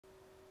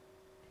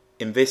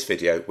In this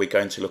video, we're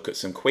going to look at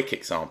some quick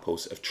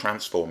examples of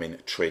transforming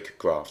trig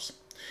graphs.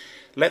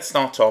 Let's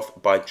start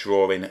off by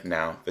drawing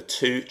now the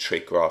two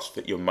trig graphs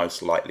that you're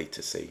most likely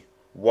to see.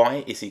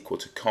 Y is equal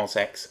to cos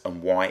x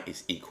and y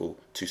is equal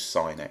to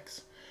sin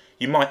x.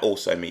 You might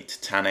also meet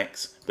tan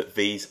x, but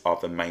these are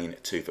the main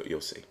two that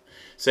you'll see.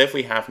 So if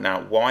we have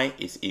now y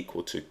is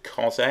equal to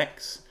cos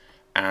x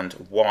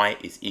and y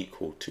is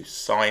equal to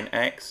sin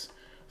x,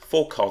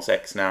 for cos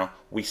x now,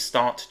 we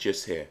start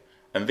just here.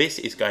 And this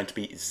is going to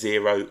be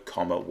 0,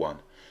 1.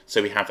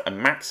 So we have a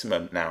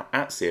maximum now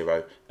at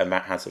 0, and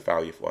that has a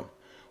value of 1.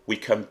 We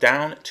come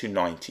down to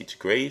 90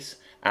 degrees,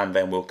 and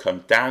then we'll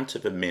come down to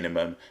the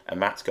minimum, and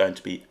that's going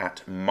to be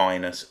at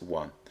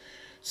 -1.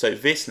 So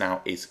this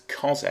now is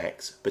cos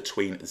x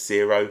between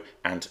 0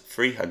 and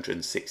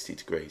 360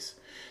 degrees.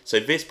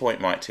 So this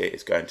point right here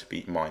is going to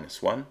be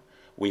 -1.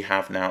 We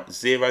have now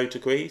 0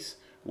 degrees,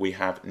 we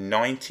have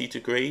 90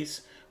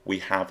 degrees, we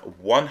have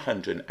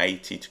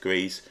 180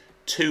 degrees,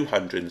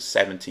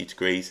 270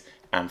 degrees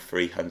and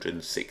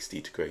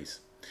 360 degrees.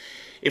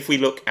 If we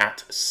look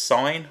at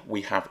sine,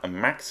 we have a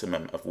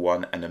maximum of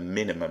 1 and a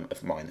minimum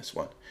of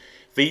 -1.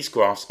 These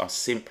graphs are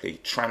simply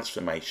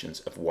transformations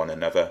of one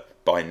another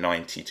by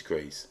 90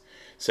 degrees.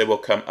 So we'll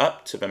come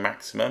up to the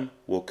maximum,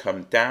 we'll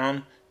come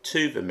down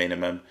to the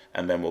minimum,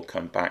 and then we'll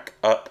come back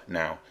up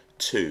now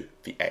to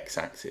the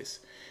x-axis.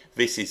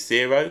 This is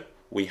 0,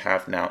 we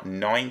have now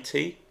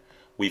 90,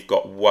 we've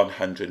got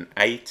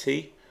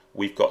 180,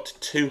 we've got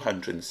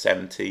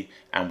 270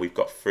 and we've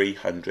got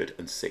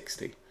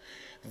 360.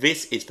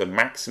 This is the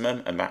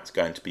maximum and that's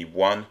going to be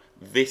 1.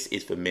 This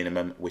is the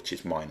minimum, which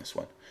is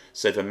 -1.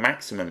 So the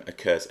maximum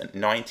occurs at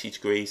 90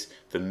 degrees,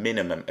 the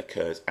minimum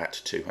occurs at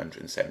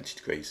 270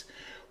 degrees.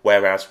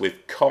 Whereas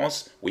with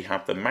cos, we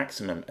have the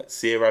maximum at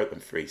 0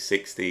 and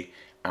 360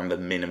 and the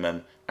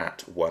minimum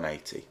at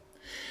 180.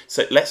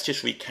 So let's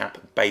just recap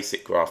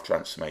basic graph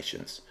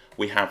transformations.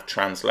 We have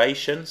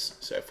translations,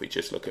 so if we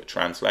just look at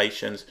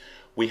translations,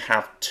 we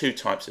have two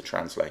types of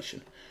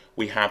translation.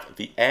 We have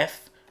the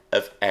f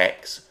of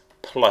x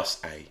plus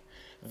a.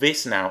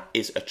 This now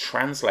is a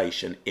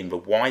translation in the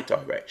y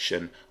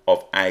direction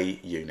of a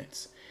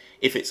units.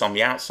 If it's on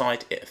the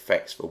outside, it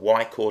affects the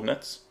y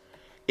coordinates.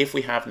 If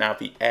we have now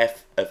the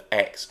f of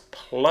x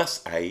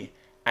plus a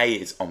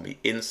is on the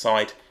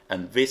inside,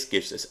 and this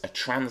gives us a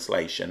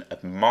translation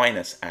of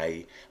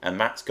 -a, and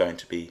that's going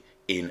to be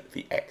in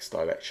the x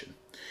direction.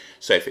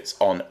 So if it's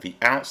on the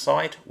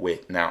outside, we're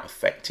now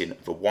affecting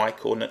the y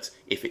coordinates.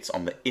 If it's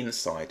on the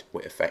inside,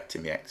 we're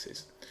affecting the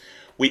x's.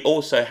 We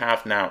also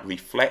have now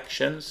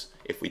reflections.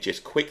 If we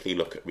just quickly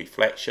look at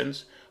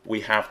reflections,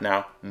 we have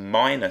now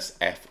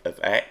 -f of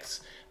x,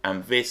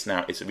 and this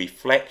now is a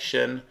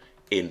reflection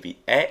in the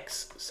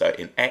x, so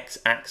in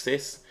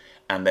x-axis,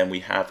 and then we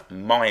have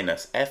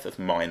 -f of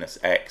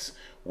 -x,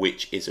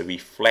 which is a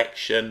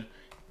reflection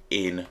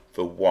in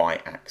the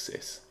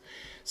y-axis.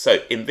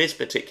 So in this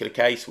particular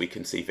case, we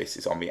can see this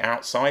is on the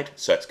outside,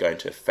 so it's going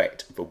to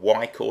affect the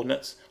y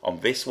coordinates. On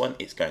this one,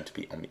 it's going to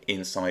be on the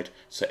inside,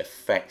 so it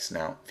affects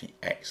now the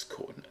x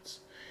coordinates.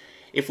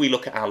 If we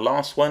look at our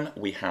last one,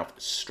 we have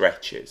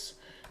stretches.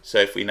 So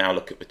if we now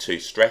look at the two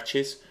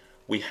stretches,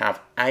 we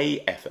have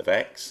af of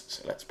x,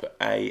 so let's put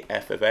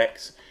af of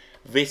x.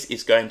 This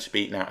is going to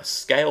be now a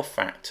scale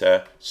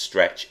factor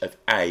stretch of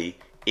a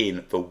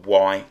in the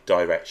y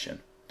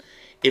direction.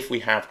 If we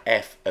have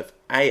f of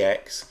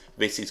ax,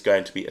 this is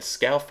going to be a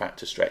scale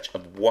factor stretch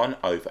of 1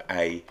 over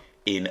a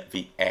in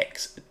the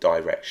x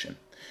direction.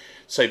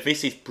 So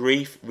this is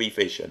brief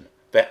revision.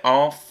 There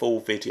are full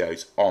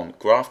videos on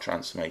graph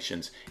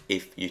transformations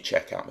if you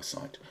check out the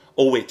site.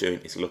 All we're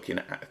doing is looking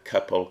at a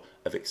couple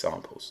of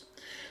examples.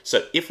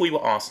 So if we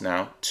were asked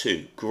now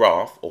to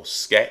graph or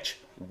sketch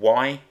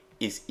y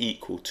is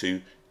equal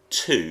to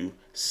 2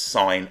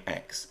 sine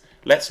x.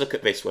 Let's look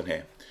at this one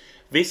here.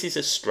 This is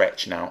a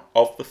stretch now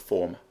of the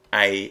form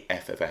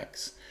af of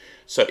x.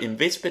 So in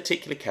this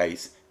particular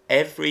case,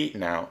 every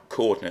now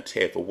coordinate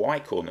here, the y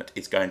coordinate,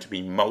 is going to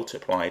be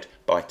multiplied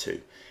by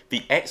 2.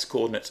 The x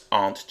coordinates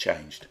aren't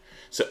changed.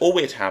 So all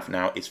we'd have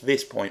now is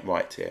this point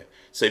right here.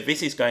 So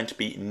this is going to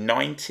be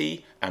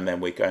 90, and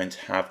then we're going to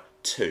have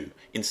 2.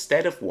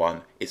 Instead of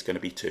 1, it's going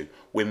to be 2.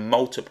 We're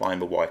multiplying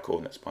the y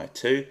coordinates by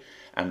 2,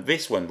 and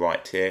this one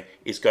right here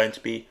is going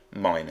to be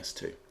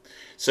 -2.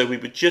 So we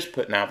would just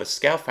put now the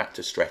scale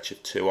factor stretch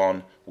of 2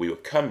 on, we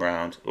would come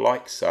round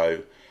like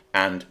so,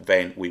 and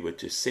then we would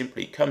just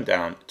simply come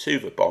down to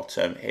the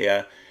bottom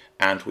here,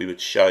 and we would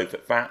show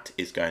that that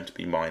is going to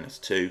be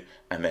 -2,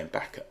 and then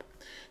back up.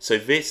 So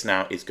this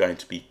now is going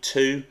to be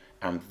 2,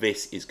 and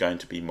this is going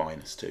to be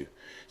 -2.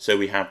 So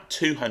we have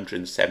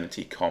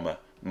 270,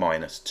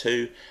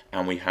 -2,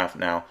 and we have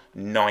now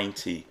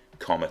 90,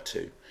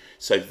 2.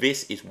 So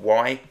this is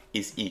y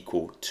is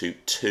equal to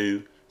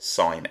 2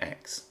 sine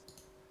x.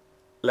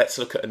 Let's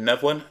look at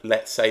another one.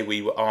 Let's say we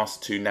were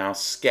asked to now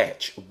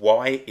sketch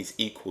y is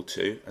equal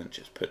to, and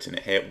just putting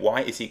it here,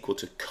 y is equal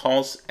to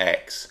cos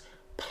x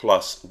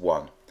plus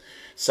 1.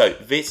 So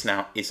this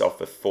now is of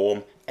the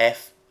form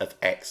f of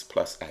x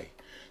plus a.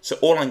 So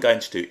all I'm going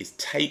to do is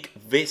take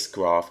this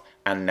graph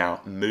and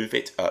now move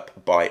it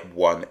up by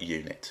 1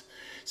 unit.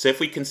 So if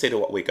we consider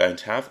what we're going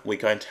to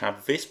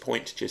have this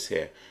point just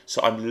here.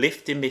 So I'm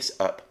lifting this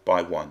up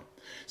by 1.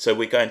 So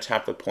we're going to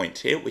have the point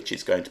here, which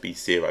is going to be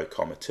 0,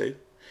 2.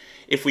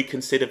 If we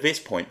consider this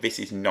point, this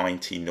is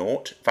 90,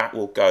 0. That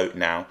will go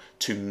now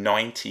to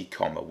 90,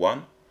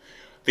 1.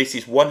 This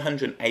is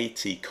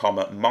 180,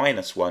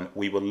 minus 1.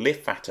 We will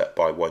lift that up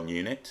by 1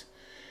 unit.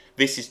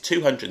 This is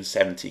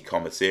 270,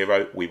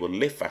 0. We will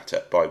lift that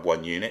up by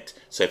 1 unit.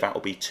 So that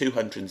will be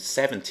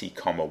 270,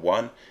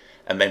 1.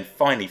 And then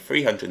finally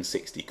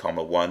 360,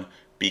 1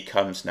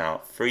 becomes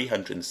now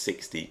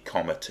 360,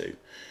 2.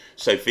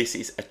 So this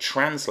is a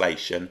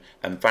translation,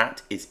 and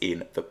that is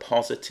in the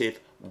positive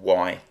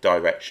y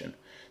direction.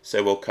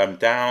 So we'll come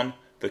down,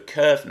 the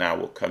curve now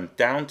will come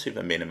down to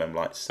the minimum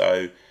like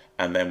so,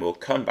 and then we'll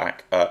come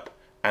back up,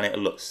 and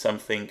it'll look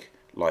something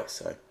like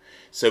so.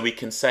 So we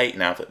can say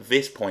now that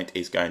this point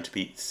is going to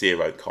be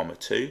 0,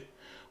 2.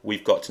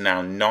 We've got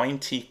now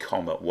 90,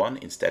 1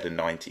 instead of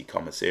 90,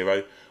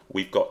 0.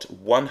 We've got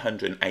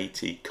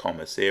 180,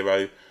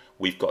 0.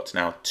 We've got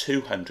now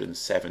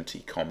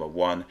 270,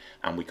 1,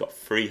 and we've got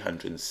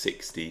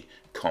 360,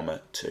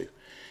 2.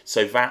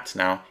 So that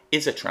now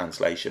is a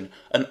translation,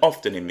 and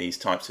often in these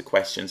types of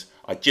questions,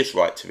 I just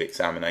write to the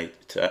examiner,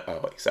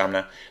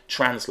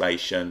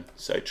 translation,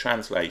 so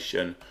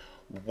translation,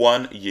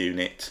 1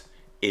 unit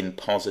in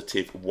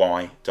positive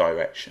y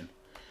direction.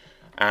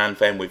 And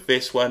then with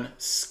this one,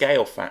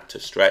 scale factor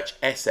stretch,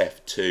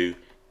 SF2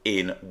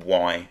 in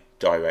y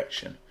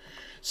direction.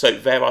 So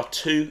there are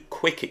 2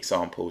 quick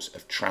examples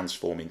of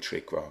transforming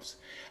trig graphs.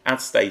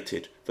 As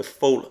stated, the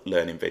full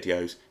learning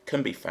videos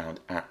can be found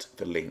at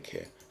the link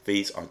here.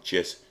 These are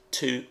just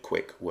 2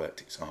 quick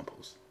worked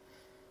examples.